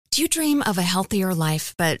Do you dream of a healthier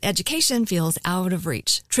life, but education feels out of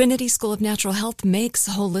reach? Trinity School of Natural Health makes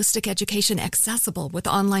holistic education accessible with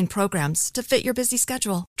online programs to fit your busy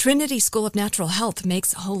schedule. Trinity School of Natural Health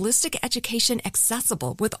makes holistic education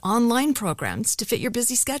accessible with online programs to fit your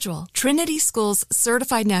busy schedule. Trinity School's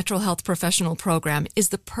Certified Natural Health Professional Program is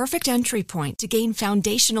the perfect entry point to gain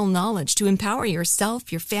foundational knowledge to empower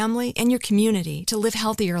yourself, your family, and your community to live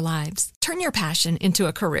healthier lives. Turn your passion into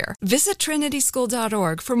a career. Visit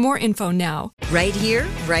trinityschool.org for more info now. Right here,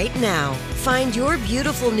 right now. Find your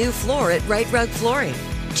beautiful new floor at Right Rug Flooring.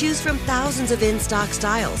 Choose from thousands of in-stock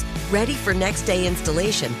styles, ready for next day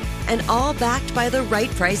installation, and all backed by the right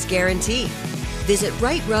price guarantee. Visit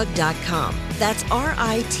rightrug.com. That's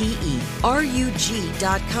RITERUG.com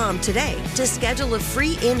today to schedule a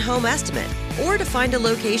free in-home estimate or to find a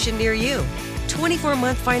location near you.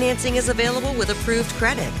 24-month financing is available with approved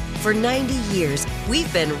credit. For 90 years,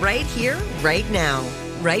 we've been right here, right now.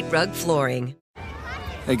 Right Rug Flooring.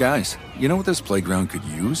 Hey guys, you know what this playground could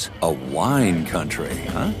use? A wine country,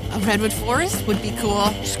 huh? A redwood forest would be cool.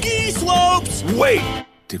 Ski slopes! Wait!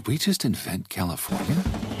 Did we just invent California?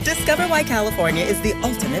 Discover why California is the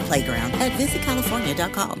ultimate playground at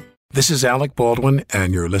visitcalifornia.com. This is Alec Baldwin,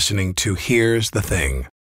 and you're listening to Here's the Thing.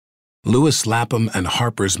 Lewis Lapham and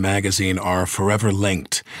Harper's Magazine are forever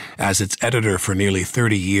linked. As its editor for nearly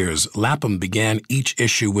 30 years, Lapham began each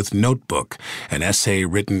issue with Notebook, an essay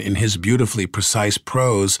written in his beautifully precise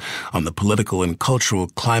prose on the political and cultural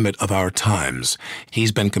climate of our times.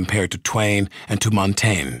 He's been compared to Twain and to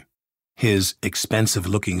Montaigne. His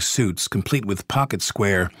expensive-looking suits, complete with pocket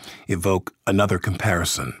square, evoke another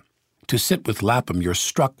comparison. To sit with Lapham, you're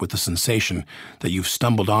struck with the sensation that you've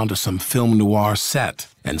stumbled onto some film noir set,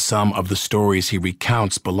 and some of the stories he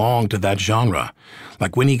recounts belong to that genre,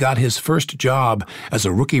 like when he got his first job as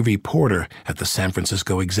a rookie reporter at the San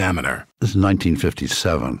Francisco Examiner. This is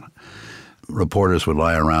 1957. Reporters would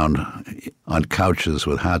lie around on couches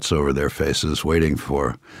with hats over their faces waiting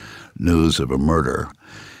for news of a murder.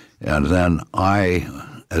 And then I,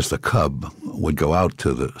 as the cub, would go out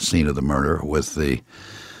to the scene of the murder with the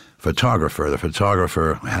photographer. The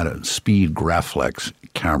photographer had a Speed Graflex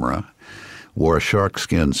camera, wore a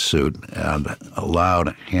sharkskin suit, and a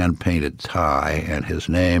loud hand-painted tie, and his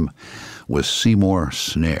name was Seymour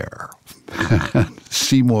Snare.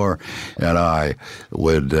 Seymour and I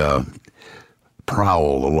would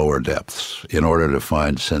prowl the lower depths in order to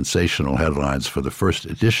find sensational headlines for the first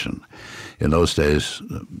edition. In those days,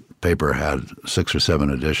 the paper had 6 or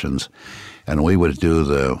 7 editions, and we would do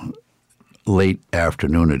the late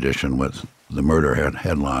afternoon edition with the murder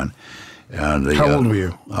headline. And How old were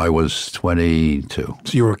you? I was 22.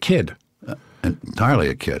 So you were a kid? Entirely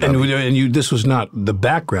a kid. And this was not the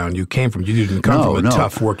background you came from. You didn't come from a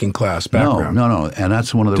tough working class background. No. And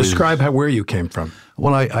that's one of the Describe where you came from.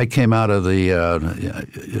 Well, I came out of the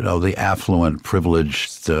the affluent,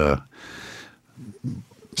 privileged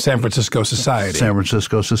San Francisco society. San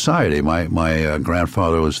Francisco society. My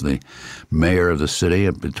grandfather was the mayor of the city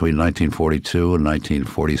between 1942 and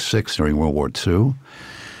 1946 during World War II.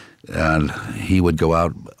 And he would go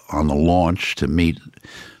out on the launch to meet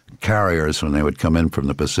carriers when they would come in from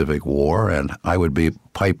the Pacific War, and I would be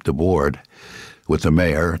piped aboard with the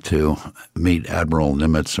mayor to meet Admiral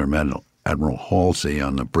Nimitz or Admiral Halsey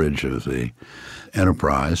on the bridge of the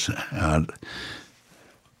Enterprise. And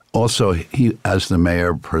also, he, as the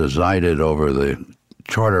mayor, presided over the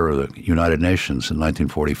Charter of the United Nations in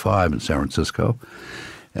 1945 in San Francisco,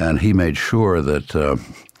 and he made sure that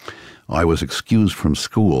I was excused from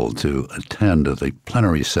school to attend the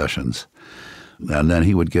plenary sessions. And then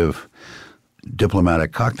he would give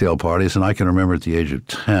diplomatic cocktail parties, and I can remember at the age of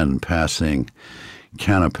 10 passing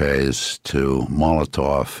canapes to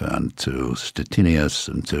Molotov and to Stettinius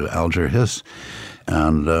and to Alger Hiss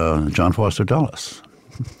and John Foster Dulles.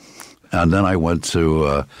 And then I went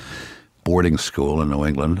to boarding school in New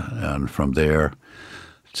England, and from there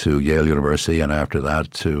to Yale University, and after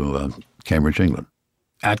that to Cambridge, England.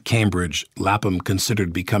 At Cambridge, Lapham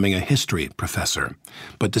considered becoming a history professor,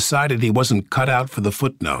 but decided he wasn't cut out for the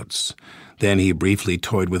footnotes. Then he briefly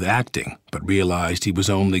toyed with acting, but realized he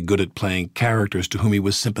was only good at playing characters to whom he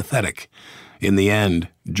was sympathetic. In the end,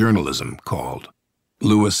 journalism called.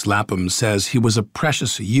 Lewis Lapham says he was a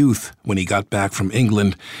precious youth when he got back from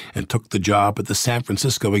England and took the job at the San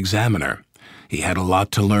Francisco Examiner. He had a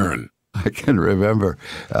lot to learn. I can remember,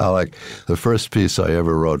 Alec, the first piece I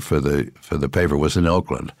ever wrote for the paper was in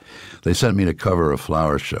Oakland. They sent me to cover a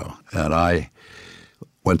flower show, and I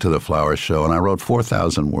went to the flower show, and I wrote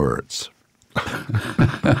 4,000 words.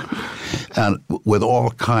 And with all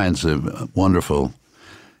kinds of wonderful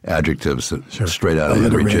adjectives straight out of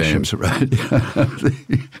Henry James, right?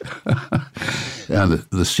 And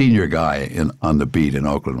the senior guy on the beat in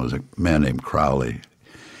Oakland was a man named Crowley.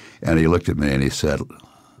 And he looked at me and he said,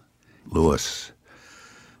 "Lewis,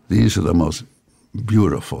 these are the most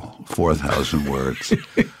beautiful 4,000 words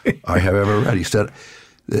I have ever read." He said,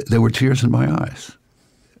 there were tears in my eyes.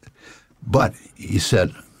 But he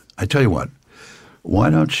said, "I tell you what, why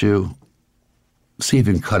don't you see if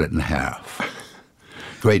you can cut it in half?"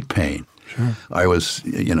 Great pain. Sure. I was,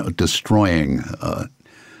 destroying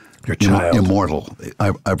your child. Immortal.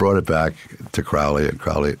 I brought it back to Crowley, and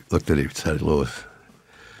Crowley looked at it and said, "Lewis,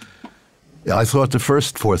 I thought the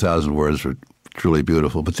first 4,000 words were truly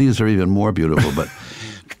beautiful, but these are even more beautiful, but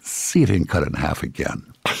see if you can cut it in half again."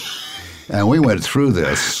 And we went through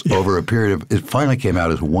this over a period of, it finally came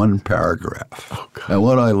out as one paragraph. Oh, and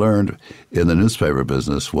what I learned in the newspaper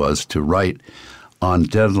business was to write on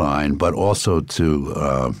deadline, but also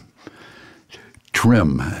to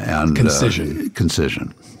trim and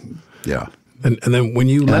concision. Yeah. And then when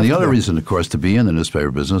you left, and the other reason, of course, to be in the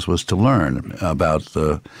newspaper business was to learn about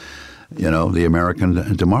the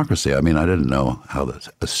American democracy. I mean, I didn't know how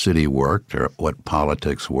a city worked or what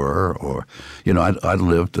politics were, or I'd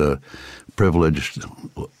lived a privileged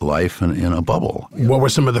life in a bubble. What were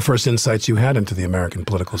some of the first insights you had into the American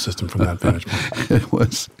political system from that vantage point?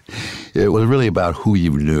 It was really about who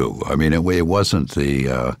you knew. I mean, it wasn't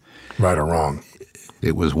the right or wrong.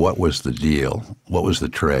 It was what was the deal, what was the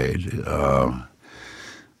trade.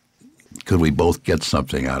 Could we both get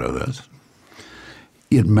something out of this?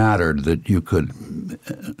 It mattered that you could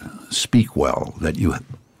speak well, that you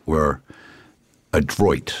were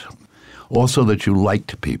adroit, also that you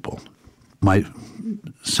liked people. My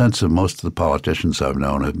sense of most of the politicians I've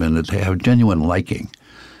known have been that they have genuine liking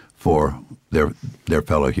for their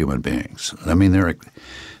fellow human beings. I mean, there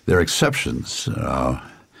are exceptions.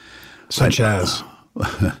 Such as?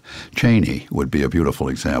 Cheney would be a beautiful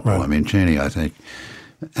example. Right. I mean, Cheney, I think,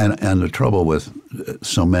 and the trouble with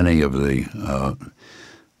so many of the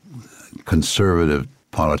conservative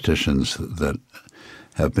politicians that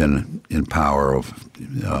have been in power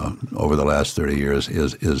over the last 30 years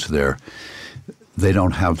is they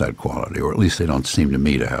don't have that quality, or at least they don't seem to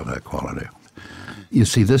me to have that quality. You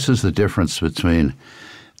see, this is the difference between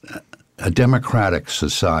a democratic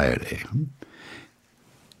society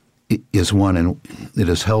is one that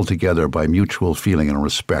is held together by mutual feeling and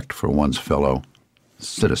respect for one's fellow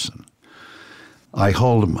citizen. I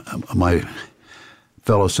hold my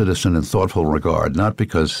fellow citizen in thoughtful regard, not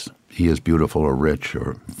because he is beautiful or rich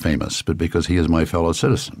or famous, but because he is my fellow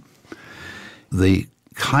citizen. The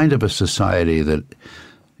kind of a society that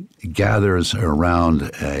gathers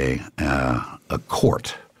around a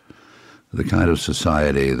court, the kind of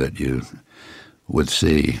society that you would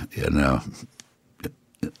see in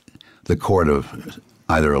the court of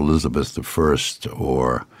either Elizabeth I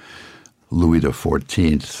or Louis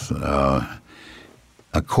XIV,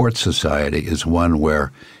 a court society is one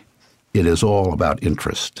where it is all about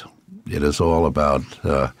interest. It is all about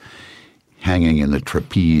hanging in the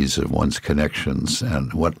trapeze of one's connections,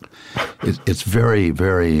 and it's very,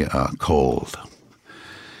 very cold.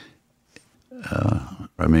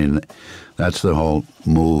 I mean, that's the whole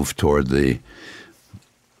move toward the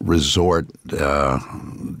resort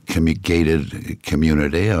gated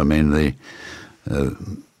community. I mean,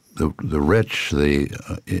 the rich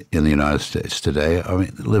in the United States today, I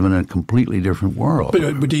mean, live in a completely different world.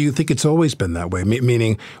 But do you think it's always been that way?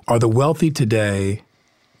 Meaning, are the wealthy today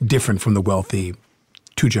different from the wealthy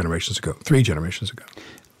 2 generations ago, 3 generations ago?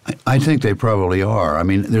 I think they probably are. I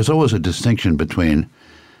mean, there's always a distinction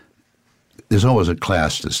there's always a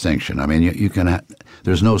class distinction. I mean,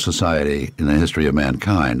 there's no society in the history of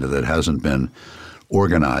mankind that hasn't been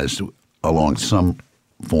organized along some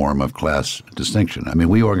form of class distinction. I mean,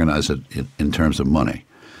 we organize it in terms of money.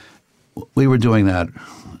 We were doing that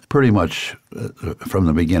pretty much from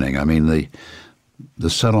the beginning. I mean, the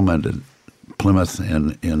settlement at Plymouth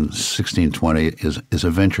in 1620 is a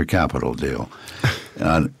venture capital deal.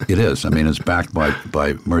 And it is. I mean, it's backed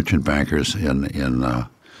by merchant bankers in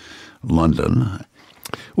London.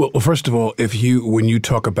 Well, first of all, when you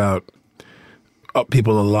talk about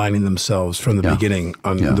people aligning themselves from the beginning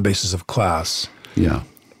on the basis of class,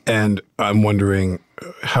 and I'm wondering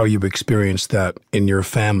how you experienced that in your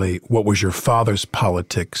family. What was your father's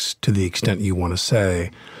politics, to the extent you want to say,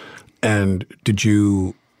 and did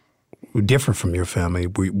you differ from your family?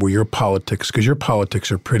 Were your politics, because your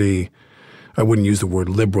politics are pretty, I wouldn't use the word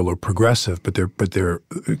liberal or progressive, but they're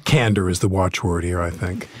candor is the watchword here, I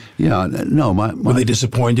think. Yeah, no, were they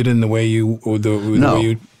disappointed in the way you?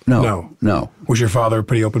 No. Was your father a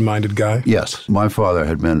pretty open-minded guy? Yes. My father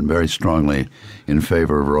had been very strongly in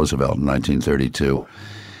favor of Roosevelt in 1932.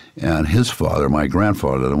 And his father, my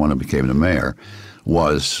grandfather, the one who became the mayor,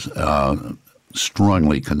 was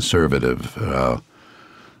strongly conservative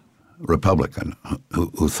Republican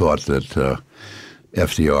who thought that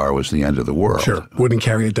FDR was the end of the world. Sure. Wouldn't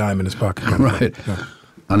carry a dime in his pocket. Right. Yeah.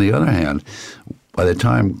 On the other hand, by the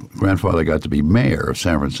time grandfather got to be mayor of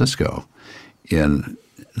San Francisco in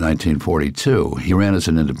 1942, he ran as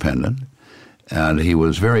an independent, and he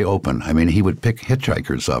was very open. I mean, he would pick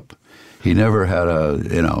hitchhikers up. He never had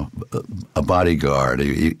a bodyguard.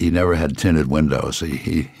 He never had tinted windows.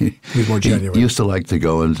 He was more genuine. He used to like to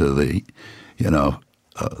go into the,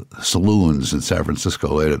 saloons in San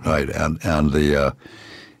Francisco late at night, and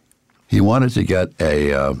he wanted to get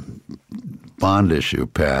a bond issue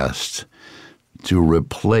passed to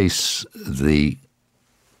replace the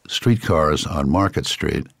streetcars on Market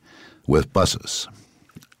Street with buses.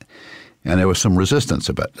 And there was some resistance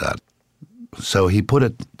about that. So he put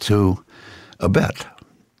it to a bet.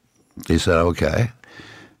 He said, okay,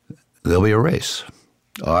 there'll be a race.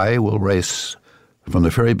 I will race from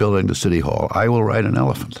the Ferry Building to City Hall. I will ride an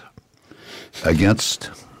elephant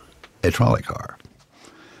against a trolley car.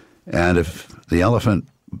 And if the elephant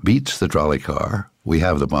beats the trolley car, we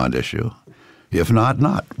have the bond issue. If not,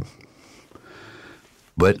 not.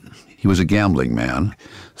 But he was a gambling man,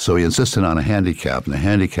 so he insisted on a handicap, and the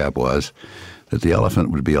handicap was that the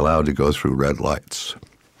elephant would be allowed to go through red lights.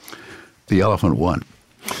 The elephant won.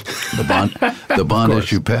 The bond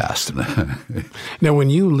issue passed. Now, when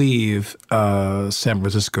you leave San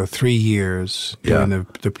Francisco 3 years doing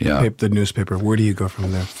the newspaper, where do you go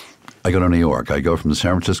from there? I go to New York. I go from the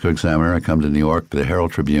San Francisco Examiner. I come to New York, the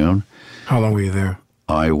Herald Tribune. How long were you there?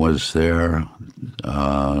 I was there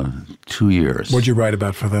 2 years. What'd you write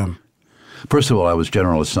about for them? First of all, I was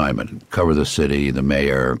general assignment. Cover the city, the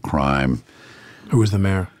mayor, crime. Who was the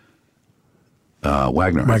mayor?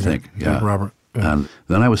 Wagner, I think. Yeah, Robert. Yeah. And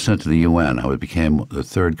then I was sent to the UN. I became the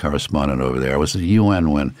third correspondent over there. I was at the UN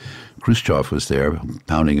when Khrushchev was there,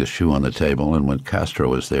 pounding his shoe on the table, and when Castro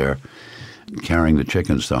was there, carrying the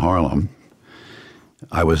chickens to Harlem.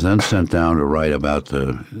 I was then sent down to write about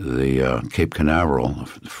the Cape Canaveral,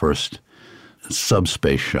 the first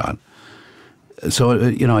subspace shot. So,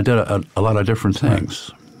 I did a lot of different things.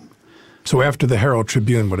 Right. So after the Herald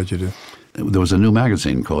Tribune, what did you do? There was a new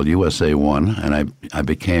magazine called USA One, and I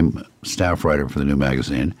became staff writer for the new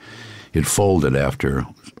magazine. It folded after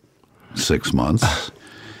 6 months.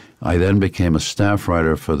 I then became a staff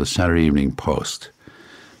writer for the Saturday Evening Post,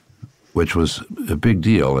 which was a big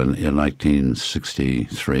deal in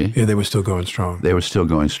 1963. Yeah, they were still going strong. They were still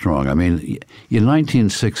going strong. I mean, in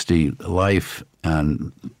 1960, Life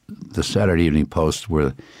and the Saturday Evening Post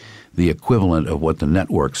were the equivalent of what the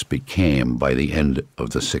networks became by the end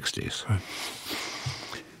of the 60s. Right.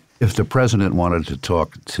 If the president wanted to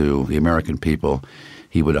talk to the American people,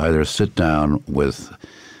 he would either sit down with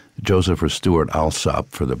Joseph or Stuart Alsop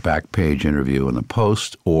for the back page interview in the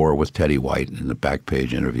Post or with Teddy White in the back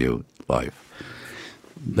page interview Life.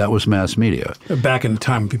 That was mass media. Back in the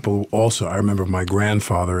time, people also, I remember my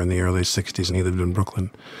grandfather in the early 60s, and he lived in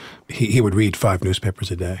Brooklyn. He would read 5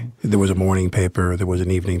 newspapers a day. There was a morning paper. There was an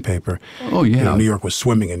evening paper. Oh, yeah. New York was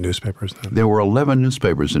swimming in newspapers then. There were 11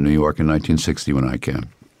 newspapers in New York in 1960 when I came,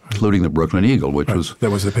 including the Brooklyn Eagle, which was that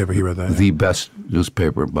was the paper he read that. The best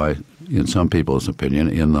newspaper in some people's opinion,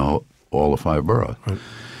 in all the 5 boroughs. Right.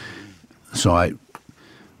 So I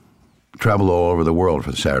traveled all over the world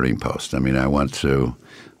for the Saturday Evening Post. I mean, I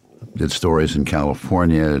did stories in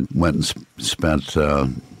California, went and spent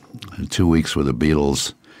 2 weeks with the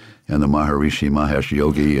Beatles and the Maharishi Mahesh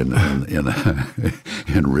Yogi in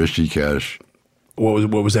Rishikesh.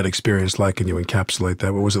 What was that experience like? Can you encapsulate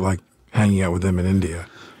that? What was it like hanging out with them in India?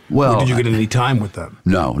 Well, or did you get any time with them?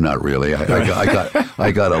 No, not really.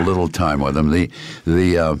 I got a little time with them.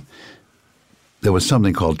 There was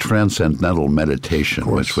something called transcendental meditation,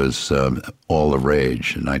 which was all the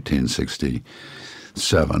rage in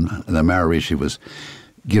 1967. And the Maharishi was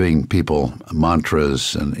giving people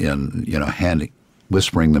mantras and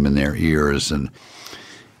whispering them in their ears, and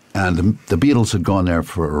the Beatles had gone there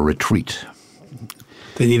for a retreat.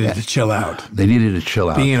 They needed to chill out. Being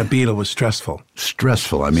a Beatle was stressful.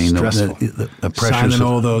 Stressful. I mean, the pressures. Signing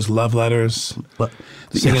all those love letters,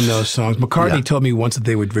 singing those songs. McCartney told me once that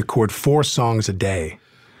they would record 4 songs a day.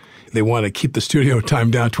 They wanted to keep the studio time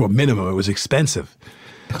down to a minimum. It was expensive.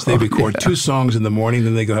 So they record 2 songs in the morning,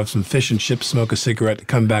 then they go have some fish and chips, smoke a cigarette,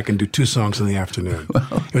 come back and do 2 songs in the afternoon.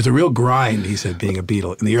 It was a real grind, he said, being a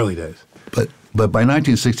Beatle in the early days. But by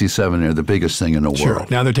 1967, they're the biggest thing in the world.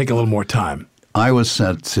 Now they're taking a little more time. I was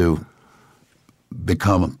sent to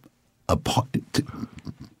become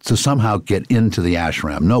to somehow get into the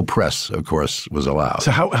ashram. No press, of course, was allowed.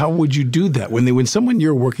 So how would you do that? When someone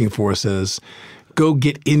you're working for says, go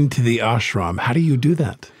get into the ashram, how do you do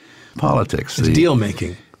that? Politics. It's deal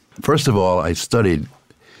making. First of all,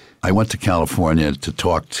 I went to California to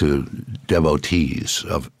talk to devotees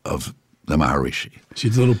of the Maharishi. So you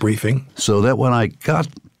did a little briefing. So that when I got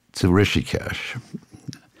to Rishikesh,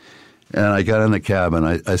 and I got in the cab, and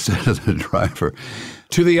I said to the driver,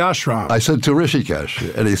 to the ashram. I said, to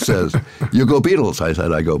Rishikesh. And he says, you go Beatles. I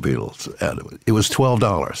said, I go Beatles. And it was $12,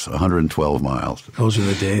 112 miles. Those are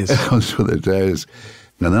the days. Those were the days.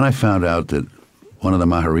 And then I found out that one of the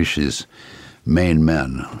Maharishi's main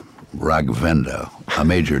men, Raghvendra, a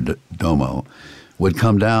major domo, would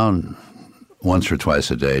come down once or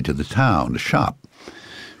twice a day to the town to shop.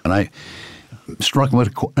 And I struck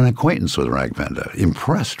with an acquaintance with Raghvendra,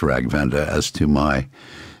 impressed Raghvendra as to my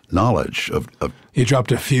knowledge of you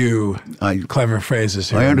dropped a few clever phrases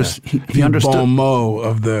here. He understood bon mot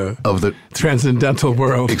of the transcendental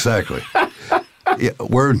world. Exactly.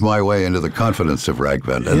 Worded my way into the confidence of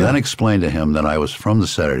Raghvendra, and then explained to him that I was from the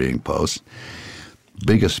Saturday Evening Post,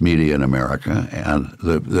 biggest media in America, and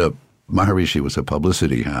the Maharishi was a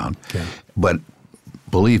publicity hound. Yeah. But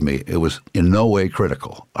believe me, it was in no way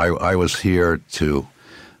critical. I was here to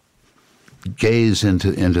gaze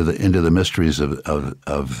into the mysteries of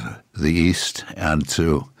the East, and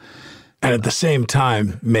at the same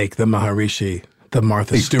time make the Maharishi the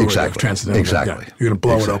Martha Stewart of transcendental. Exactly. Yeah, you're going to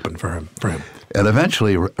blow it open for him. And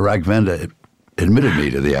eventually, Raghvendra admitted me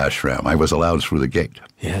to the ashram. I was allowed through the gate.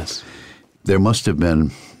 Yes. There must have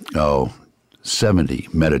been 70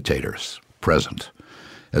 meditators present,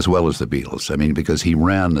 as well as the Beatles. I mean, because he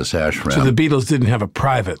ran this ashram. So the Beatles didn't have a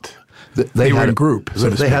private. They were in a group. So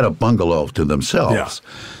they had a bungalow to themselves.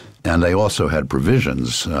 Yeah. And they also had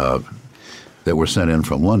provisions that were sent in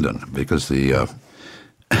from London, because the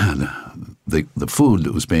food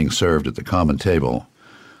that was being served at the common table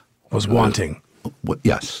was wanting.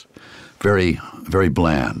 Yes. Very, very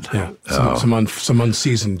bland. Yeah. Some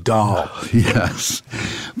unseasoned dal. Yes.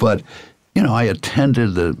 But, I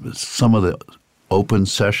attended some of the open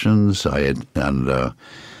sessions. I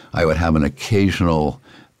would have an occasional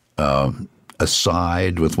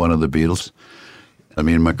aside with one of the Beatles. I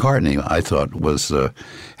mean, McCartney, I thought,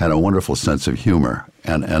 had a wonderful sense of humor,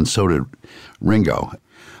 and so did Ringo.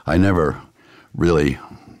 I never really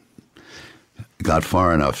got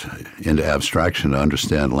far enough into abstraction to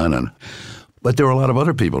understand Lennon. But there were a lot of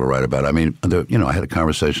other people to write about. I mean, I had a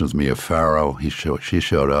conversation with Mia Farrow. She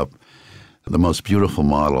showed up. The most beautiful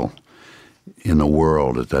model in the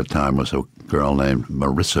world at that time was a girl named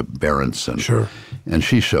Marissa Berenson. Sure. And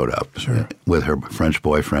she showed up with her French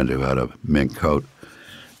boyfriend who had a mink coat.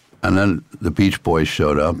 And then the Beach Boys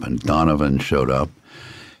showed up, and Donovan showed up.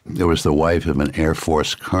 There was the wife of an Air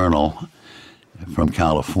Force colonel from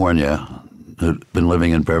California who'd been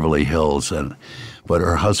living in Beverly Hills, but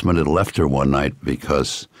her husband had left her one night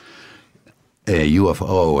because a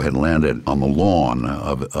UFO had landed on the lawn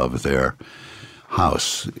of their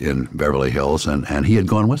house in Beverly Hills, and he had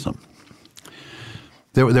gone with them.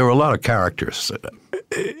 There were a lot of characters.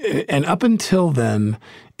 And up until then,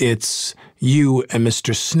 it's you and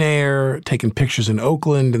Mr. Snare taking pictures in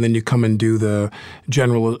Oakland, and then you come and do the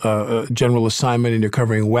general assignment, and you're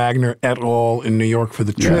covering Wagner et al. In New York for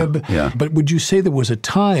the Trib. Yeah. But would you say there was a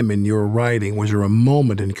time in your writing, was there a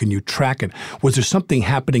moment, and can you track it? Was there something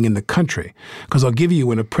happening in the country? Because I'll give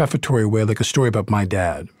you in a prefatory way, like a story about my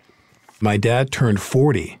dad. My dad turned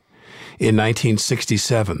 40 in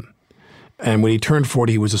 1967. And when he turned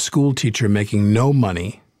 40, he was a school teacher making no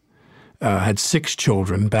money, had 6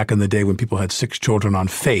 children back in the day when people had 6 children on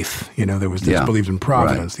faith. There was this believed in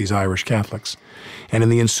providence, these Irish Catholics. And in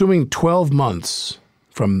the ensuing 12 months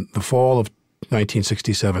from the fall of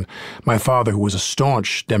 1967, my father, who was a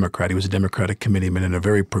staunch Democrat, he was a Democratic committeeman and a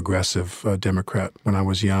very progressive Democrat when I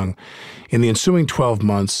was young. In the ensuing 12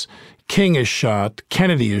 months, King is shot,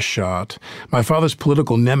 Kennedy is shot, my father's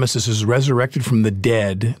political nemesis is resurrected from the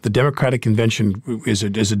dead, the Democratic Convention is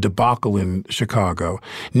a debacle in Chicago,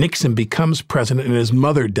 Nixon becomes president, and his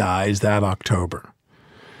mother dies that October.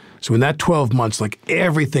 So in that 12 months, like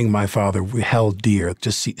everything my father held dear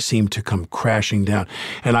just seemed to come crashing down.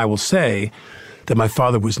 And I will say that my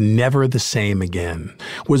father was never the same again.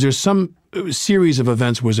 Was there some series of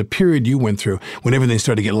events, was a period you went through when everything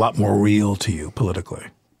started to get a lot more real to you politically?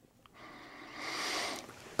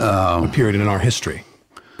 A period in our history,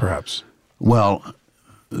 perhaps. Well,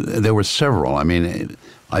 there were several. I mean,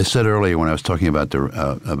 I said earlier when I was talking about the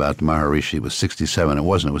Maharishi, it was 67. It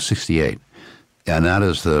wasn't. It was 68. And that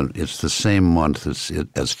is it's the same month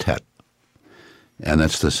as Tet. And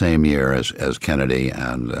that's the same year as Kennedy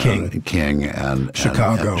and King and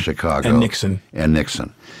Chicago and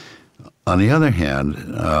Nixon. On the other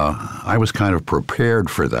hand, I was kind of prepared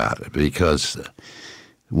for that because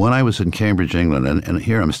when I was in Cambridge, England, and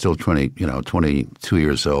here I'm still 22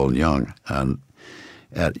 years old, young, and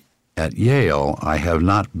at Yale, I have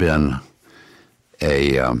not been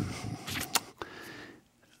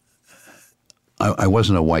I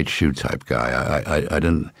wasn't a white shoe type guy. I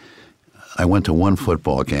didn't. I went to one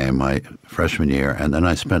football game my freshman year, and then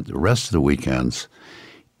I spent the rest of the weekends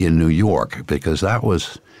in New York because that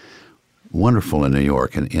was wonderful in New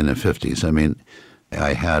York in the 50s. I mean,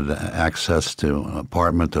 I had access to an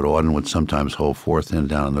apartment that Auden would sometimes hold forth in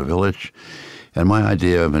down in the Village, and my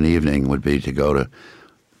idea of an evening would be to go to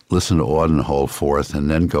listen to Auden hold forth and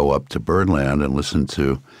then go up to Birdland and listen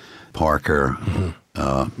to Parker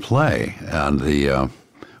play and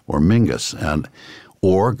or Mingus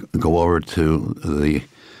or go over to the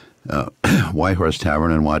White Horse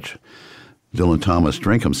Tavern and watch Dylan Thomas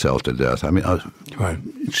drink himself to death. I mean, I was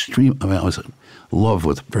extreme. I mean, I was in love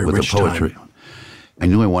with the poetry. Time. I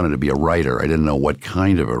knew I wanted to be a writer. I didn't know what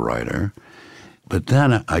kind of a writer. But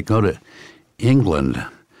then I go to England.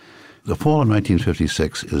 The fall of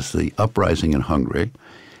 1956 is the uprising in Hungary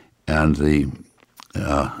and the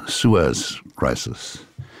Suez Crisis.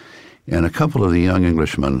 And a couple of the young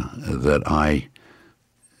Englishmen that I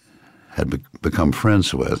had become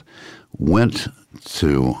friends with went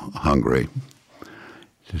to Hungary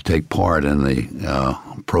to take part in the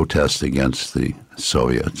protest against the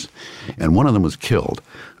Soviets. And one of them was killed.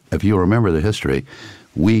 If you remember the history,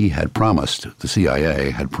 we had promised, the CIA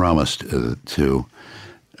had promised to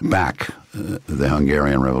back the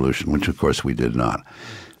Hungarian Revolution, which of course we did not.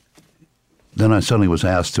 Then I suddenly was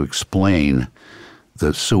asked to explain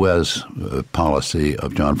the Suez policy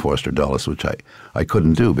of John Foster Dulles, which I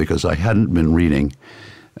couldn't do because I hadn't been reading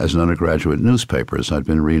as an undergraduate newspapers. I'd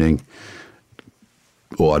been reading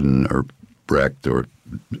Auden or Brecht or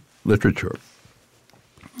literature.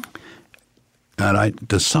 And I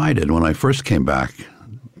decided when I first came back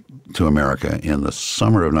to America in the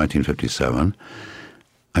summer of 1957,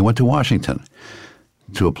 I went to Washington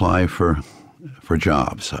to apply for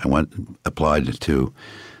jobs. I applied to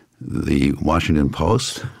the Washington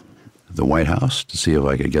Post, the White House, to see if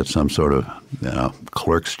I could get some sort of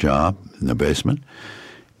clerk's job in the basement.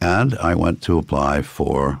 And I went to apply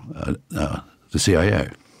for the CIA.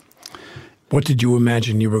 What did you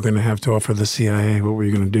imagine you were going to have to offer the CIA? What were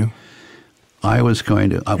you going to do? I was going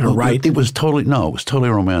to write. It was totally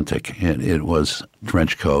romantic. It was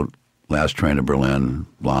trench coat, last train to Berlin,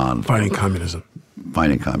 blonde. Fighting communism.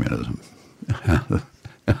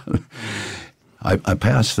 I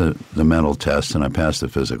passed the mental test and I passed the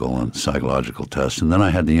physical and psychological test, and then I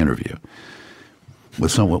had the interview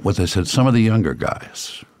with what they said, some of the younger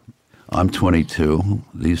guys. I'm 22.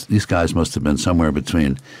 These guys must have been somewhere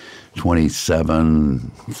between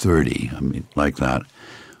 27, 30, I mean, like that.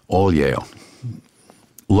 All Yale.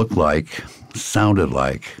 Looked like, sounded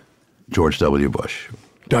like George W. Bush.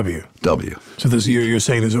 W. So you're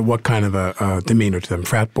saying there's what kind of a demeanor to them?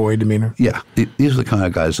 Frat boy demeanor? Yeah. These are the kind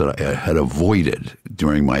of guys that I had avoided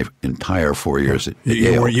during my entire 4 years at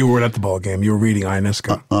Yale. You weren't at the ball game. You were reading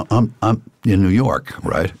Ionesco. I'm in New York,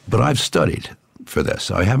 right? But I've studied for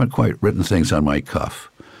this. I haven't quite written things on my cuff.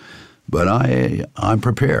 But I'm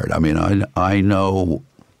prepared. I mean, I know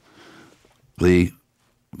the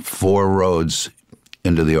 4 roads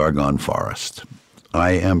into the Argonne Forest.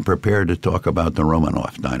 I am prepared to talk about the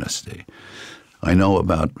Romanov dynasty. I know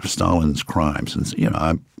about Stalin's crimes.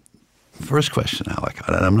 And, first question, Alec,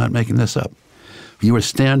 I'm not making this up. You were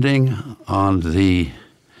standing on the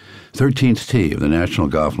 13th tee of the National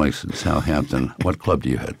Golf Links in Southampton. What club do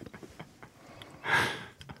you hit?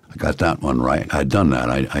 I got that one right. I'd done that.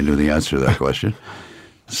 I knew the answer to that question.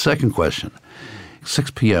 Second question,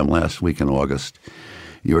 6 p.m. last week in August,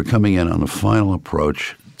 you were coming in on the final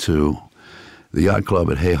approach to the yacht club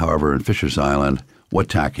at Hay Harbor and Fisher's Island. What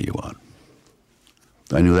tack are you on?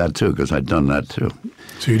 I knew that, too, because I'd done that, too.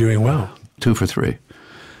 So you're doing well. 2 for 3.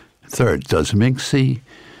 Third, does Minksy,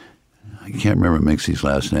 I can't remember Minksy's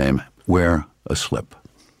last name, wear a slip?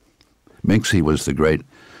 Minksy was the great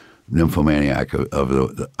nymphomaniac of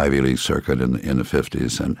the Ivy League circuit in the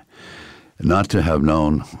 50s, and not to have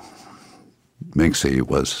known Minksy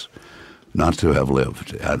was not to have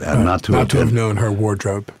lived, and not to have known her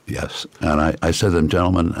wardrobe. Yes, and I said to them,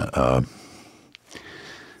 gentlemen,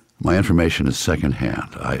 my information is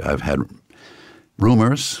secondhand. I've had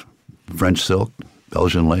rumors, French silk,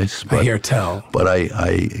 Belgian lace. But, I hear tell. But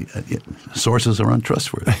sources are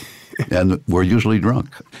untrustworthy. and we're usually drunk.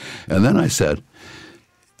 And then I said,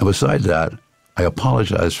 and besides that, I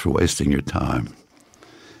apologize for wasting your time.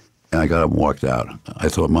 And I got up and walked out. I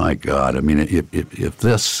thought, my God, I mean, if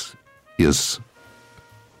this is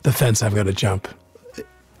the fence I've got to jump.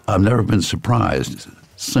 I've never been surprised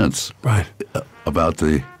since about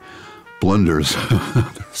the blunders of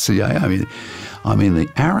the CIA. I mean, the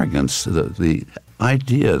arrogance, the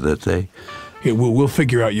idea that they... Yeah, we'll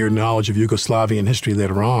figure out your knowledge of Yugoslavian history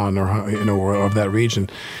later on, or of that region.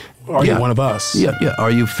 Are you one of us? Yeah.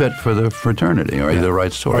 Are you fit for the fraternity? Are you the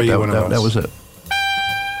right sort? Are you one of us? That was it.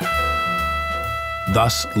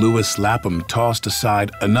 Thus, Lewis Lapham tossed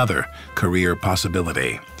aside another career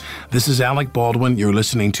possibility. This is Alec Baldwin. You're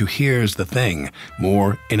listening to Here's the Thing.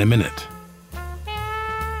 More in a minute.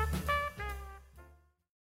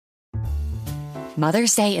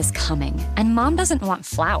 Mother's Day is coming, and Mom doesn't want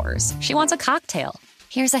flowers. She wants a cocktail.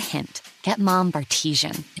 Here's a hint. Get Mom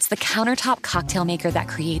Bartesian. It's the countertop cocktail maker that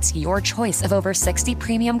creates your choice of over 60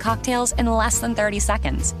 premium cocktails in less than 30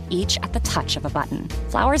 seconds, each at the touch of a button.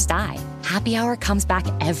 Flowers die. Happy Hour comes back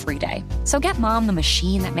every day. So get Mom the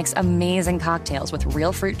machine that makes amazing cocktails with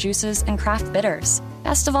real fruit juices and craft bitters.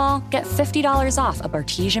 Best of all, get $50 off a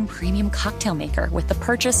Bartesian premium cocktail maker with the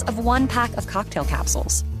purchase of 1 pack of cocktail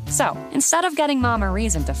capsules. So, instead of getting Mom a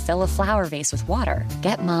reason to fill a flower vase with water,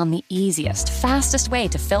 get Mom the easiest, fastest way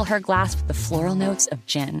to fill her glass with the floral notes of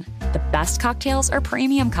gin. The best cocktails are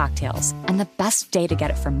premium cocktails, and the best day to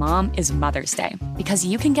get it for Mom is Mother's Day, because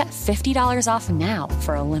you can get $50 off now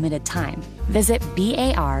for a limited time. Visit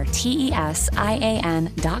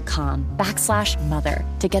BARTESIAN.com/mother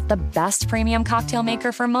to get the best premium cocktail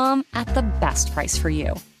maker for Mom at the best price for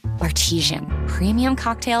you. Bartesian, premium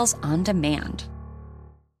cocktails on demand.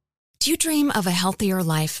 Do you dream of a healthier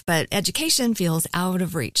life, but education feels out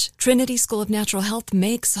of reach? Trinity School of Natural Health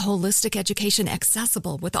makes holistic education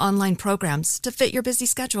accessible with online programs to fit your busy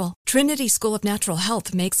schedule. Trinity School of Natural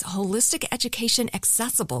Health makes holistic education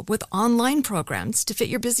accessible with online programs to fit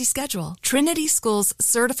your busy schedule. Trinity School's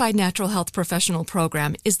Certified Natural Health Professional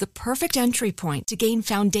Program is the perfect entry point to gain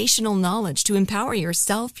foundational knowledge to empower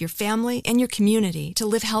yourself, your family, and your community to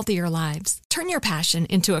live healthier lives. Turn your passion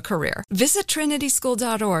into a career. Visit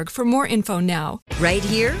trinityschool.org for more info now. Right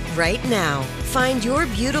here, right now. Find your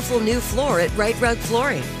beautiful new floor at Right Rug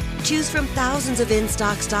Flooring. Choose from thousands of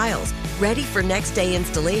in-stock styles, ready for next day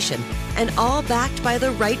installation, and all backed by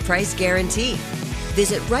the right price guarantee.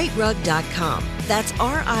 Visit rightrug.com. That's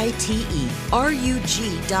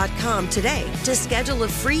RITERUG.com today to schedule a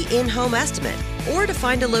free in-home estimate or to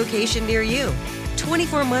find a location near you.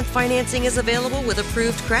 24-month financing is available with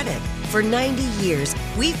approved credit. For 90 years,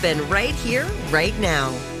 we've been right here, right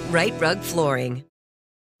now. Right Rug Flooring.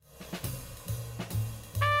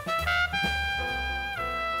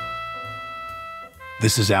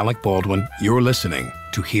 This is Alec Baldwin. You're listening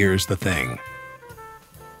to Here's the Thing.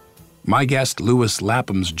 My guest, Lewis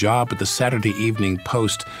Lapham's job at the Saturday Evening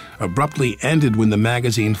Post abruptly ended when the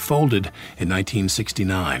magazine folded in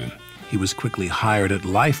 1969. He was quickly hired at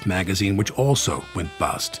Life magazine, which also went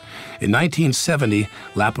bust. In 1970,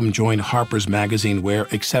 Lapham joined Harper's Magazine, where,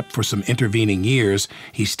 except for some intervening years,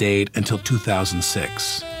 he stayed until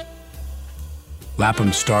 2006.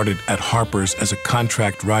 Lapham started at Harper's as a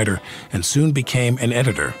contract writer and soon became an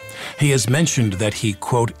editor. He has mentioned that he,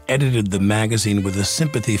 quote, edited the magazine with a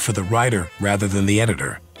sympathy for the writer rather than the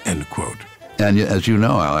editor, end quote. And as you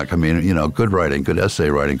know, Alec, I mean, you know, good writing, good essay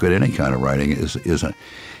writing, good any kind of writing is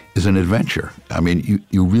an adventure. I mean,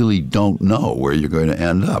 you really don't know where you're going to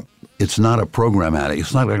end up. It's not a programmatic.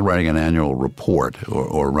 It's not like writing an annual report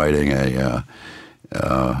or writing a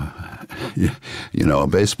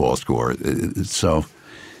baseball score. So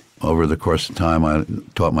over the course of time, I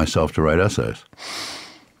taught myself to write essays.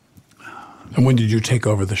 And when did you take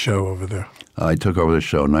over the show over there? I took over the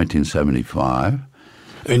show in 1975.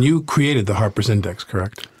 And you created the Harper's Index,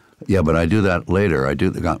 correct? Yeah, but I do that later.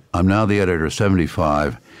 I'm now the editor of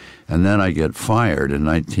 75, and then I get fired in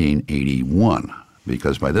 1981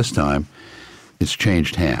 because by this time it's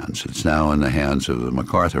changed hands. It's now in the hands of the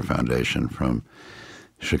MacArthur Foundation from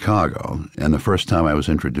Chicago. And the first time I was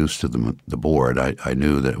introduced to the board, I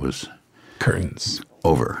knew that it was curtains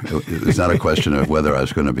over. It was not a question of whether I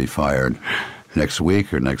was going to be fired next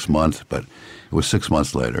week or next month, but it was 6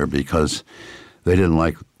 months later because they didn't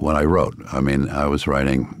like what I wrote. I mean, I was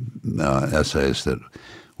writing essays that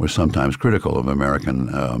were sometimes critical of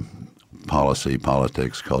American policy,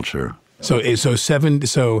 politics, culture. So you said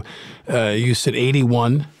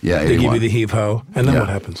 81. Yeah, 81. They give you the heave-ho, and then what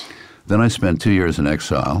happens? Then I spent 2 years in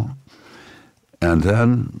exile, and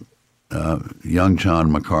then young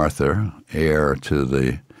John MacArthur, heir to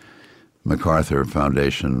the MacArthur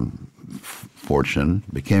Foundation fortune,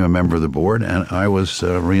 became a member of the board, and I was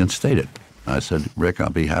reinstated. I said, Rick, I'll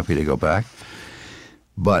be happy to go back,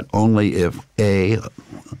 but only if, A,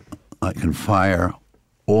 I can fire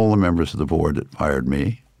all the members of the board that fired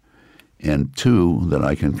me, and 2, that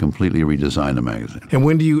I can completely redesign the magazine. And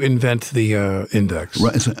when do you invent the index?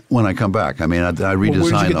 Right, when I come back. I mean, I redesigned where did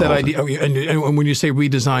you get the that whole idea? thing. And when you say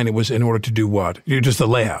redesign, it was in order to do what? Just the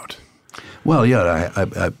layout? Well, yeah,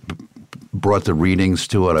 I brought the readings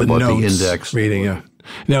to it. I bought the index. Reading, yeah.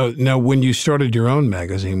 Now, when you started your own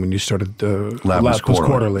magazine, when you started Lapis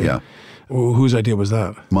Quarterly, yeah. Whose idea was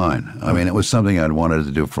that? Mine. I mean, it was something I'd wanted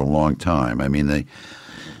to do for a long time. I mean,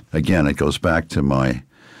 again, it goes back to my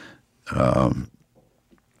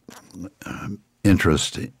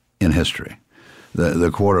interest in history. The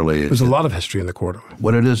Quarterly. There's a lot of history in the Quarterly.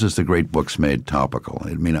 What it is the great books made topical.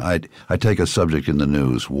 I mean, I take a subject in the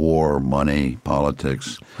news: war, money,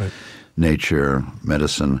 politics, right, nature,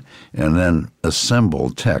 medicine, and then assemble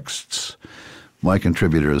texts. My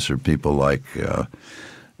contributors are people like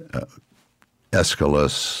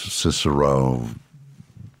Aeschylus, Cicero,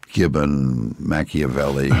 Gibbon,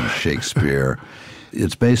 Machiavelli, Shakespeare.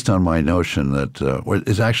 It's based on my notion that,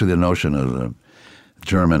 it's actually the notion of the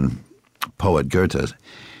German poet Goethe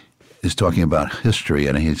is talking about history,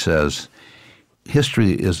 and he says,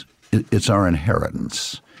 history it's our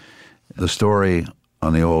inheritance. The story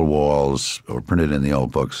on the old walls or printed in the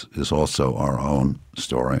old books is also our own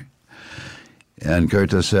story. And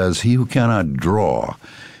Goethe says, he who cannot draw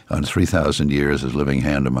on 3,000 years is living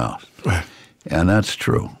hand to mouth. And that's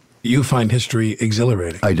true. You find history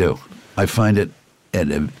exhilarating. I do. I find it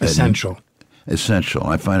essential. Essential.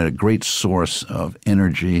 I find it a great source of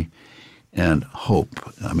energy and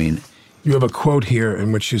hope. I mean, you have a quote here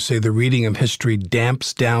in which you say the reading of history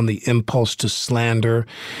damps down the impulse to slander,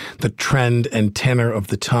 the trend and tenor of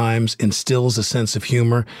the times, instills a sense of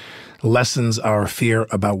humor, lessens our fear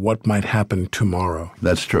about what might happen tomorrow.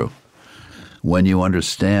 That's true. When you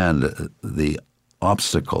understand the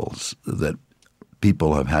obstacles that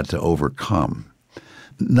people have had to overcome,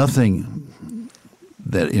 nothing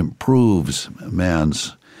that improves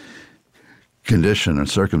man's condition or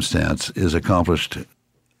circumstance is accomplished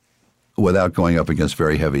without going up against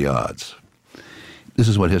very heavy odds. This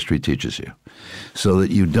is what history teaches you, so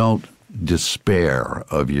that you don't despair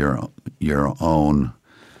of your own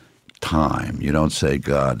time. You don't say,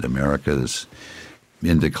 God, America is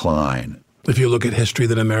in decline. If you look at history,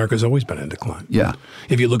 then America's always been in decline. Yeah.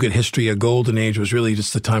 If you look at history, a golden age was really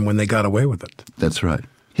just the time when they got away with it. That's right.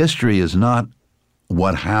 History is not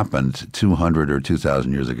what happened 200 or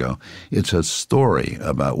 2,000 years ago. It's a story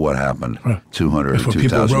about what happened 200 or 2,000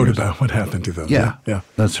 years ago. People wrote about what happened 2,000. Yeah,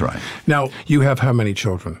 that's right. Now, you have how many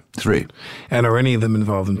children? 3. And are any of them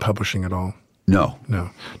involved in publishing at all? No.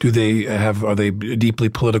 Are they deeply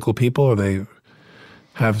political people, or they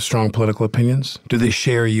have strong political opinions? Do they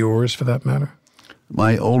share yours, for that matter?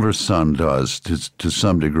 My older son does, to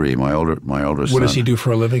some degree. My older son. What does he do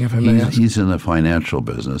for a living, if I may ask? He's in the financial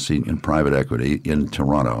business, in private equity in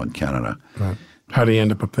Toronto, in Canada. Right. How did he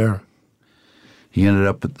end up there? He ended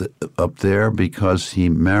up there because he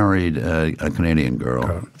married a Canadian girl.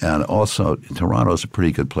 Okay. And also, Toronto's a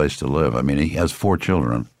pretty good place to live. I mean, he has 4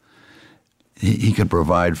 children. He could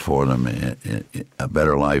provide for them a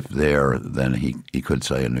better life there than he could,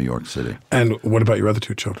 say, in New York City. And what about your other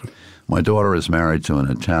 2 children? My daughter is married to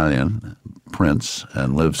an Italian prince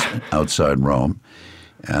and lives outside Rome.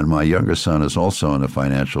 And my younger son is also in the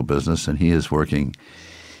financial business, and he is working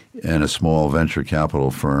in a small venture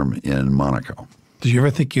capital firm in Monaco. Did you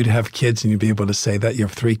ever think you'd have kids and you'd be able to say that? You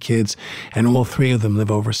have 3 kids, and all 3 of them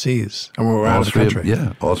live overseas, and we're out of the country.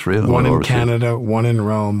 All 3 of them One live in overseas. Canada, one in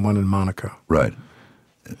Rome, one in Monaco. Right.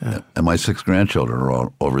 Yeah. And my 6 grandchildren are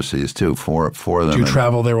all overseas, too. 4 of them. Do you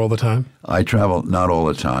travel there all the time? I travel, not all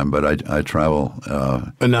the time, but I travel.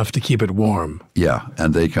 Enough to keep it warm. Yeah,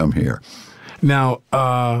 and they come here. Now,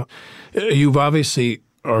 you've obviously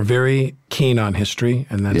are very keen on history,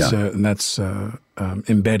 and that's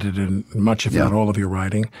embedded in much, if not all, of your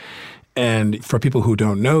writing. And for people who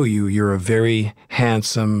don't know you, you're a very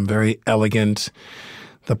handsome, very elegant,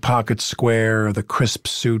 the pocket square, the crisp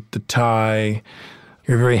suit, the tie.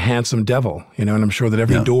 You're a very handsome devil, and I'm sure that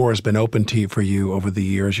every door has been open to you for you over the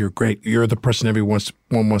years. You're great. You're the person everyone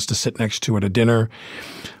wants to sit next to at a dinner.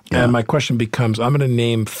 Yeah. And my question becomes, I'm going to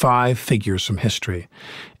name 5 figures from history,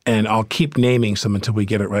 and I'll keep naming some until we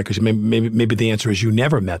get it right, because maybe the answer is you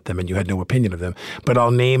never met them and you had no opinion of them. But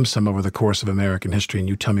I'll name some over the course of American history, and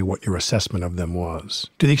you tell me what your assessment of them was,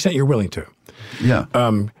 to the extent you're willing to. Yeah.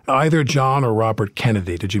 Either John or Robert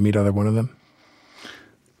Kennedy. Did you meet either one of them?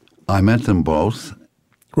 I met them both.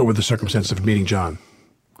 What were the circumstances of meeting John?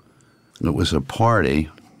 It was a party.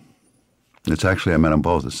 It's actually, I met them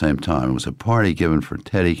both at the same time. It was a party given for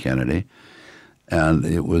Teddy Kennedy, and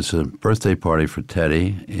it was a birthday party for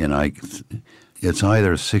Teddy, and it's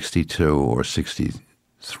either 62 or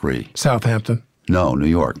 63. Southampton? No, New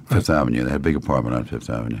York, Fifth Avenue. They had a big apartment on Fifth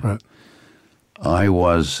Avenue. Right. I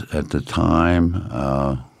was, at the time,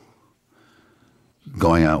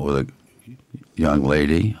 going out with a young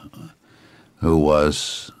lady who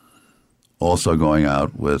was also going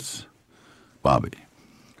out with Bobby.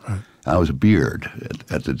 Right. I was a beard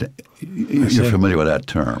at the. You're familiar with that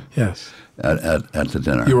term? Yes. At the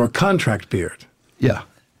dinner. You were a contract beard. Yeah.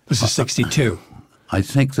 This is 62. I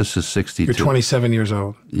think this is 62. You're 27 years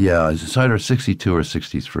old. Yeah, it's either 62 or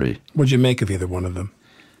 63. What did you make of either one of them?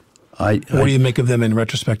 What do you make of them in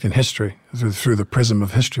retrospect in history? Through the prism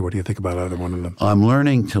of history, what do you think about either one of them? I'm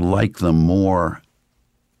learning to like them more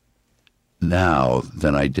now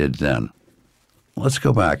than I did then. Let's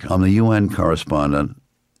go back. I'm the UN correspondent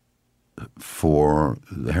for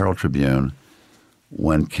the Herald Tribune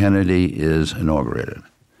when Kennedy is inaugurated.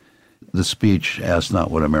 The speech asks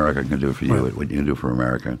not what America can do for you, but what you can do for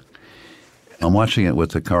America. I'm watching it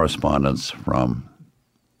with the correspondents from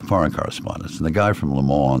foreign correspondents, and the guy from Le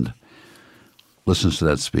Monde listens to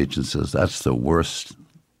that speech and says, that's the worst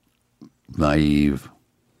naive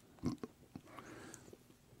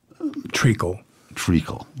treacle,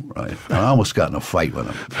 right? I almost got in a fight with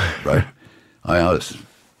him, right? I was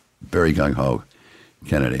very gung-ho,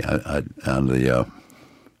 Kennedy.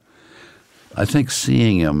 I think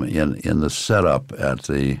seeing him in the setup at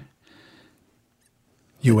the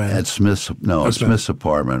UN at Smith's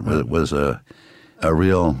apartment was a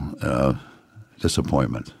real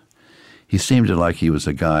disappointment. He seemed like he was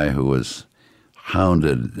a guy who was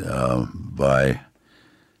hounded by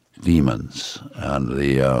demons,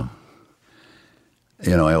 and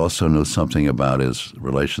I also knew something about his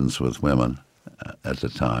relations with women at the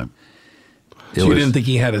time. So you didn't think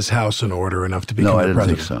he had his house in order enough to become the president? No, I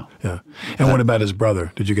didn't think so. Yeah. And what about his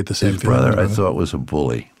brother? Did you get the same feeling? His brother, I thought, was a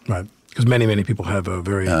bully. Right. Because many people have a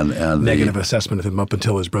very negative assessment of him up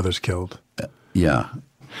until his brother's killed. Yeah.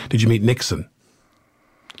 Did you meet Nixon?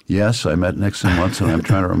 Yes, I met Nixon once, and I'm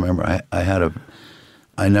trying to remember.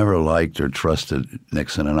 I never liked or trusted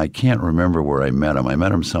Nixon, and I can't remember where I met him. I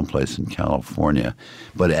met him someplace in California,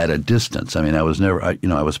 but at a distance. I mean, I was never, I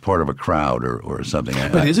was part of a crowd or something.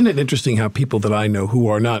 But isn't it interesting how people that I know who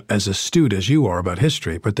are not as astute as you are about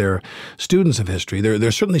history, but they're students of history.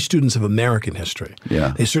 They're certainly students of American history.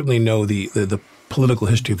 Yeah. They certainly know the political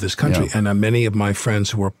history of this country, and many of my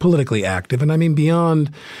friends who are politically active, and I mean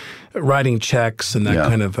beyond writing checks and that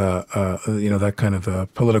kind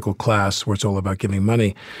of political class where it's all about giving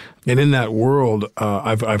money. And in that world,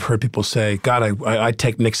 I've heard people say, God, I'd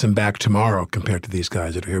take Nixon back tomorrow compared to these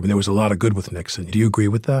guys that are here. But there was a lot of good with Nixon. Do you agree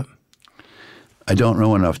with that? I don't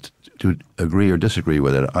know enough to agree or disagree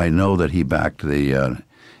with it. I know that he backed the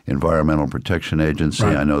Environmental Protection Agency.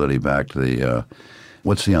 Right. I know that he backed the,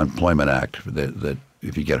 what's the Unemployment Act that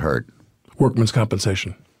if you get hurt? Workman's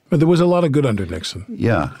compensation. But there was a lot of good under Nixon.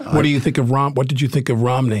 Yeah. What do you think of What did you think of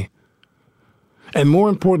Romney? And more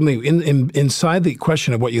importantly, inside the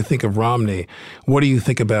question of what you think of Romney, what do you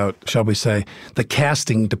think about, shall we say, the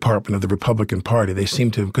casting department of the Republican Party? They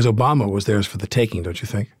seem to, because Obama was theirs for the taking, don't you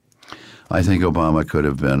think? I think Obama could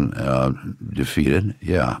have been defeated.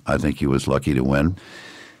 Yeah, I think he was lucky to win.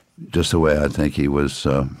 Just the way I think he was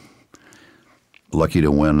lucky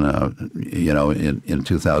to win, in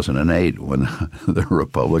 2008 when the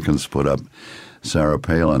Republicans put up Sarah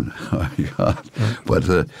Palin. Oh, my God.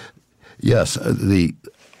 But yes,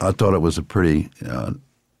 I thought it was a pretty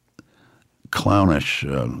clownish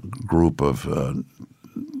group of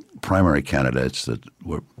primary candidates that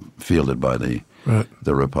were fielded by the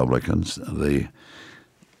Republicans.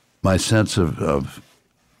 My sense of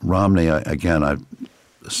Romney, I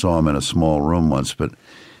saw him in a small room once, but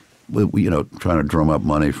trying to drum up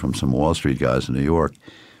money from some Wall Street guys in New York,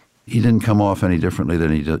 he didn't come off any differently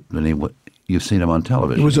than you've seen him on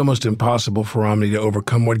television. It was almost impossible for Romney to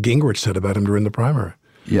overcome what Gingrich said about him during the primary.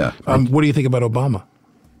 Yeah. What do you think about Obama?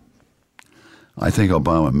 I think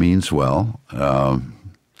Obama means well. You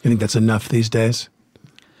think that's enough these days?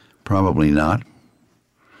 Probably not.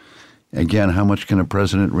 Again, how much can a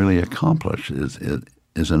president really accomplish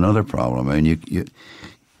is another problem. I mean,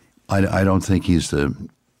 I don't think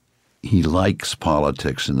he likes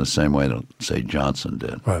politics in the same way that, say, Johnson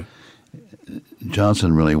did. Right.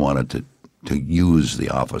 Johnson really wanted to use the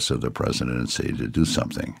office of the presidency to do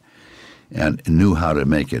something and knew how to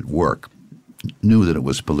make it work, knew that it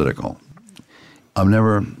was political. I'm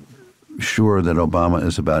never sure that Obama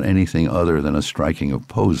is about anything other than a striking of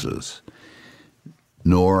poses.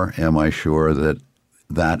 nor am I sure that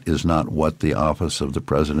that is not what the office of the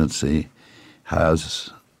presidency has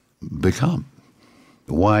become.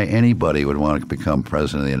 Why anybody would want to become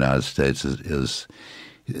president of the United States is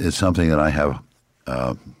something that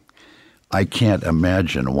I can't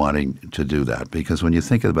imagine wanting to do that, because when you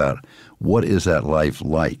think about what is that life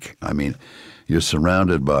like, I mean, you're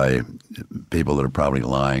surrounded by people that are probably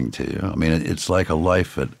lying to you. I mean, it's like a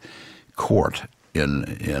life at court in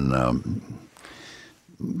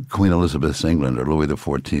Queen Elizabeth's England or Louis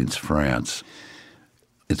XIV's France.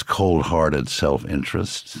 It's cold-hearted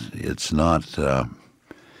self-interest. It's not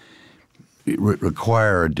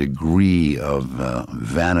require a degree of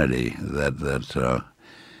vanity that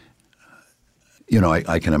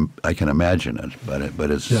I can imagine it,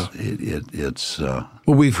 but it's.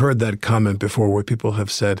 Well, we've heard that comment before, where people have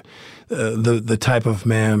said the type of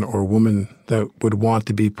man or woman that would want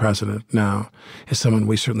to be president now is someone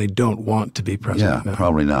we certainly don't want to be president now. Yeah,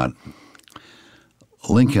 probably not.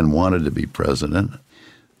 Lincoln wanted to be president.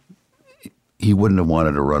 He wouldn't have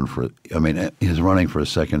wanted to run for. I mean, his running for a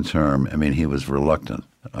second term. I mean, he was reluctant.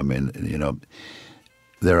 I mean,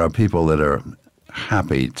 there are people that are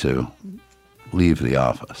happy to leave the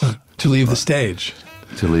office. To leave the stage.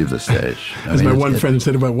 To leave the stage. As my one friend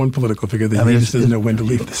said about one political figure, that he just doesn't know when to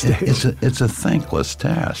leave the stage. It's a thankless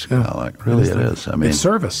task, Alec. Really it is. I mean, it's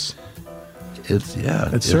service. It's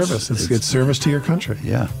service. It's service to your country.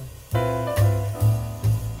 Yeah.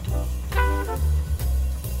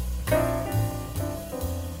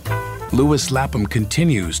 Lewis Lapham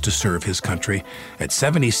continues to serve his country. At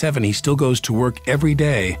 77, he still goes to work every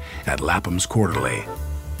day at Lapham's Quarterly.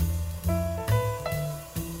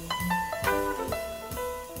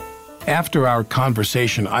 After our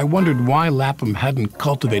conversation, I wondered why Lapham hadn't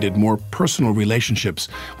cultivated more personal relationships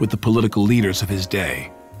with the political leaders of his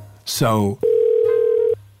day. So...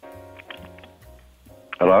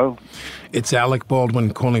 Hello? It's Alec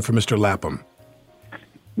Baldwin calling for Mr. Lapham.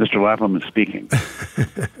 Mr. Lapham is speaking.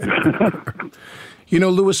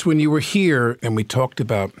 Lewis, when you were here and we talked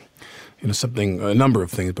about a number of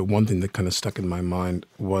things, but one thing that kind of stuck in my mind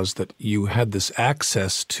was that you had this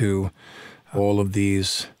access to all of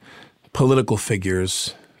these political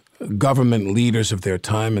figures, government leaders of their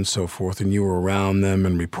time and so forth, and you were around them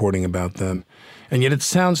and reporting about them. And yet it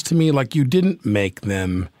sounds to me like you didn't make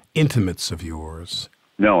them intimates of yours.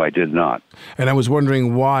 No, I did not. And I was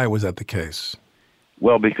wondering, why was that the case?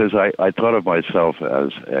 Well, because I thought of myself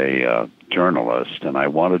as a journalist, and I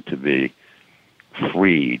wanted to be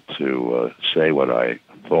free to say what I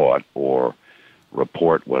thought or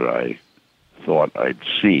report what I thought I'd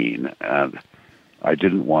seen, and I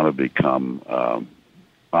didn't want to become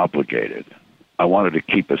obligated. I wanted to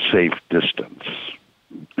keep a safe distance.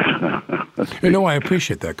 I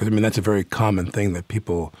appreciate that, because that's a very common thing that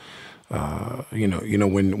people,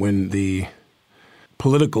 when the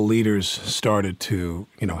political leaders started to,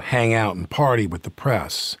 hang out and party with the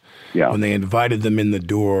press, when they invited them in the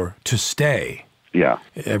door to stay,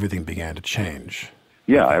 everything began to change.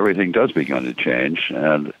 Yeah, everything does begin to change,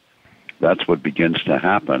 and that's what begins to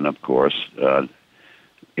happen, of course,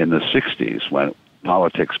 in the 60s, when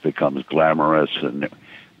politics becomes glamorous, and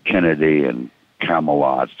Kennedy and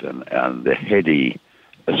Camelot and the heady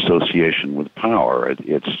association with power.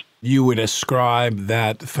 You would ascribe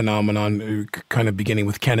that phenomenon kind of beginning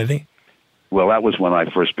with Kennedy? Well, that was when I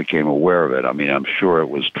first became aware of it. I mean, I'm sure it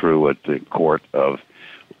was true at the court of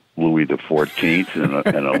Louis XIV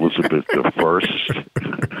and Elizabeth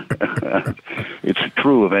I. It's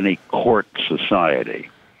true of any court society.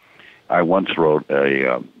 I once wrote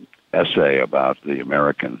a essay about the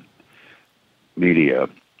American media.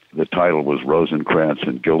 The title was Rosencrantz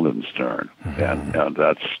and Guildenstern, and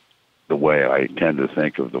that's the way I tend to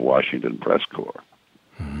think of the Washington Press Corps.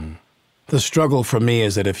 Mm-hmm. The struggle for me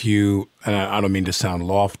is that if you, and I don't mean to sound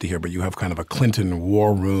lofty here, but you have kind of a Clinton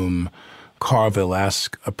war room,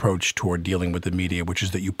 Carville-esque approach toward dealing with the media, which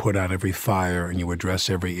is that you put out every fire and you address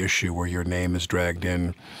every issue where your name is dragged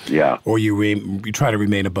in. Yeah. Or you try to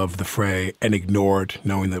remain above the fray and ignore it,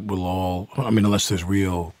 knowing that we'll all, unless there's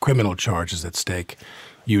real criminal charges at stake,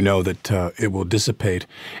 that it will dissipate.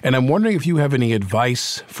 And I'm wondering if you have any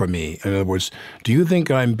advice for me. In other words, do you think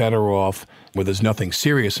I'm better off, where there's nothing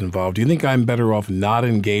serious involved, do you think I'm better off not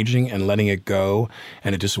engaging and letting it go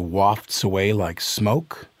and it just wafts away like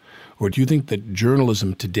smoke? Or do you think that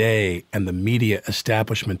journalism today and the media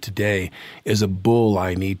establishment today is a bull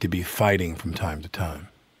I need to be fighting from time to time?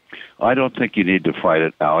 I don't think you need to fight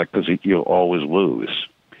it, Alec, because you'll always lose.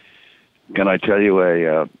 Can I tell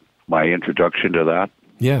you my introduction to that?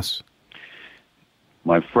 Yes.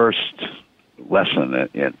 My first lesson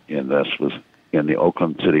in this was in the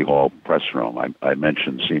Oakland City Hall press room. I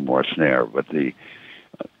mentioned Seymour Snare, but the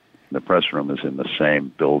press room is in the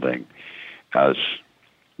same building as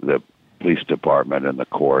the police department and the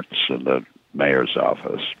courts and the mayor's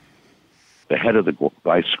office. The head of the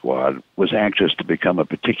Vice Squad was anxious to become a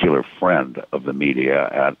particular friend of the media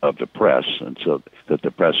and of the press, and so that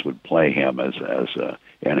the press would play him as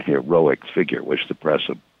an heroic figure, which the press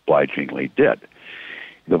obligingly did.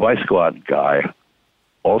 The Vice Squad guy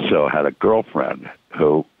also had a girlfriend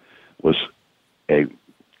who was a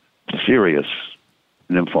serious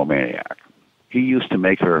nymphomaniac. He used to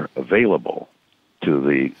make her available to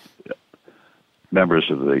the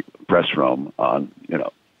members of the press room on,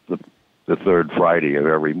 the third Friday of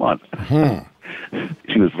every month.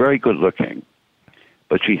 She was very good looking,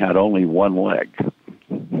 but she had only one leg.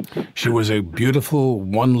 She was a beautiful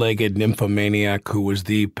one-legged nymphomaniac who was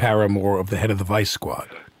the paramour of the head of the Vice Squad.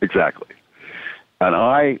 Exactly. And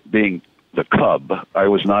I, being the cub, I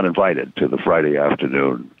was not invited to the Friday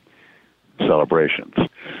afternoon celebrations,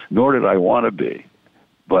 nor did I want to be.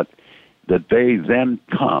 But the day then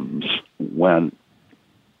comes when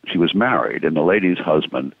she was married, and the lady's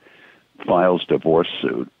husband files divorce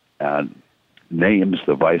suit and names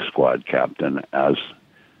the Vice Squad captain as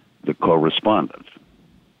the correspondent.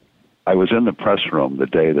 I was in the press room the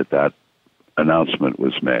day that announcement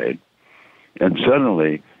was made, and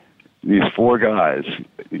suddenly these four guys,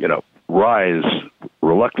 rise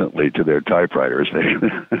reluctantly to their typewriters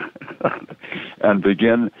and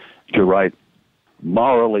begin to write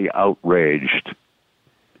morally outraged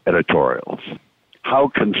editorials. How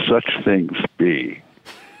can such things be?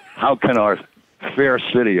 How can our fair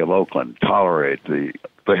city of Oakland tolerate the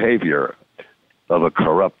behavior of a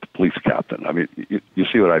corrupt police captain? I mean, you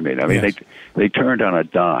see what I mean? I mean, yes. They turned on a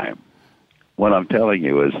dime. What I'm telling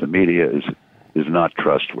you is the media is not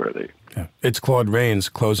trustworthy. Yeah. It's Claude Rains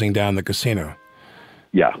closing down the casino.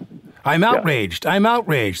 Yeah. I'm outraged. Yeah. I'm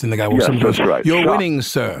outraged. And the guy walks up and goes, right. You're winning,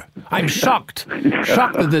 sir. I'm shocked.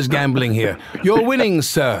 Shocked that there's gambling here. You're winning,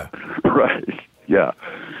 sir. Right. Yeah.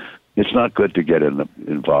 It's not good to get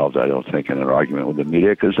involved, I don't think, in an argument with the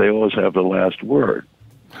media because they always have the last word.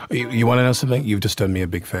 You want to know something? You've just done me a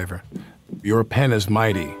big favor. Your pen is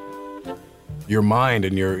mighty. Your mind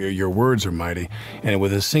and your words are mighty. And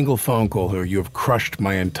with a single phone call here, you have crushed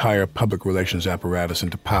my entire public relations apparatus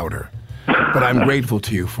into powder. But I'm grateful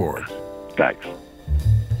to you for it. Thanks.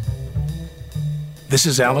 This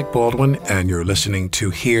is Alec Baldwin, and you're listening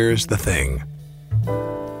to Here's the Thing.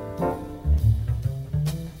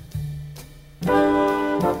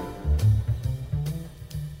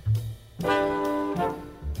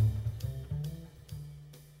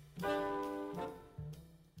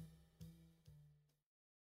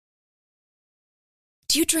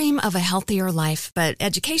 Do you dream of a healthier life, but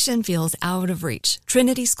education feels out of reach?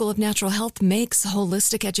 Trinity School of Natural Health makes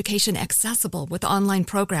holistic education accessible with online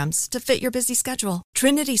programs to fit your busy schedule.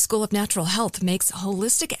 Trinity School of Natural Health makes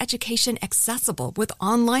holistic education accessible with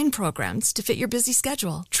online programs to fit your busy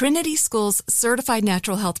schedule. Trinity School's Certified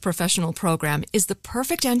Natural Health Professional Program is the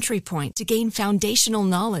perfect entry point to gain foundational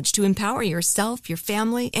knowledge to empower yourself, your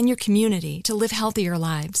family, and your community to live healthier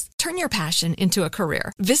lives. Turn your passion into a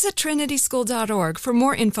career. Visit trinityschool.org for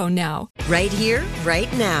more info now. Right here,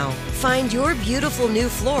 right now. Find your beautiful new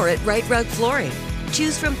floor at Right Rug Flooring.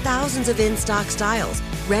 Choose from thousands of in-stock styles,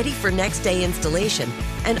 ready for next day installation,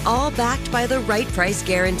 and all backed by the right price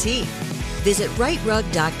guarantee. Visit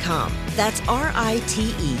rightrug.com. That's RITERUG.com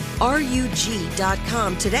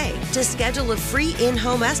today to schedule a free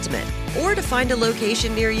in-home estimate or to find a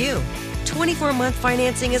location near you. 24-month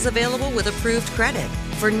financing is available with approved credit.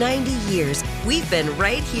 For 90 years, we've been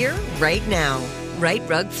right here, right now. Right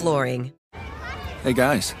Rug Flooring. Hey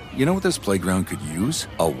guys, you know what this playground could use?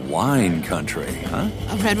 A wine country, huh?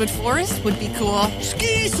 A redwood forest would be cool.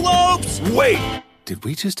 Ski slopes! Wait! Did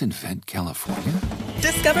we just invent California?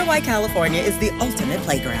 Discover why California is the ultimate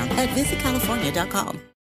playground at visitcalifornia.com.